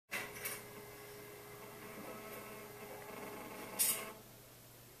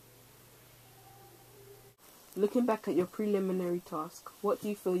Looking back at your preliminary task, what do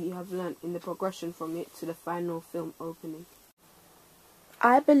you feel you have learnt in the progression from it to the final film opening?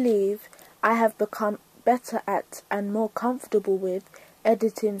 I believe I have become better at and more comfortable with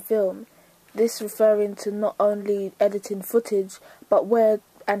editing film. This referring to not only editing footage, but where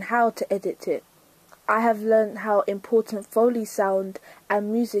and how to edit it. I have learned how important Foley sound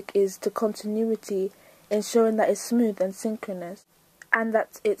and music is to continuity, ensuring that it's smooth and synchronous, and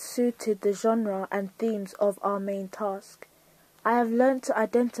that it suited the genre and themes of our main task. I have learned to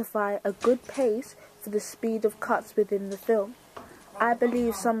identify a good pace for the speed of cuts within the film. I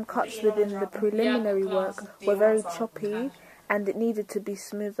believe some cuts within the preliminary work were very choppy and it needed to be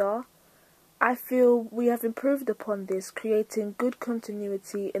smoother. I feel we have improved upon this, creating good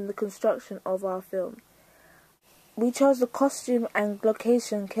continuity in the construction of our film. We chose the costume and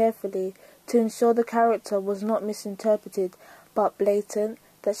location carefully to ensure the character was not misinterpreted but blatant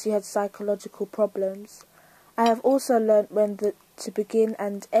that she had psychological problems. I have also learnt when to begin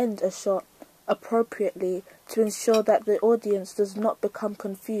and end a shot appropriately to ensure that the audience does not become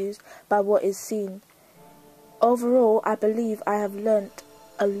confused by what is seen. Overall, I believe I have learnt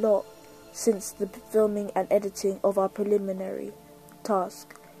a lot since the filming and editing of our preliminary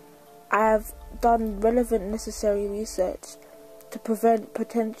task. I have done relevant necessary research to prevent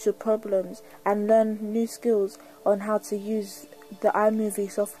potential problems and learn new skills on how to use the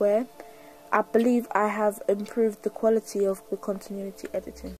iMovie software. I believe I have improved the quality of the continuity editing.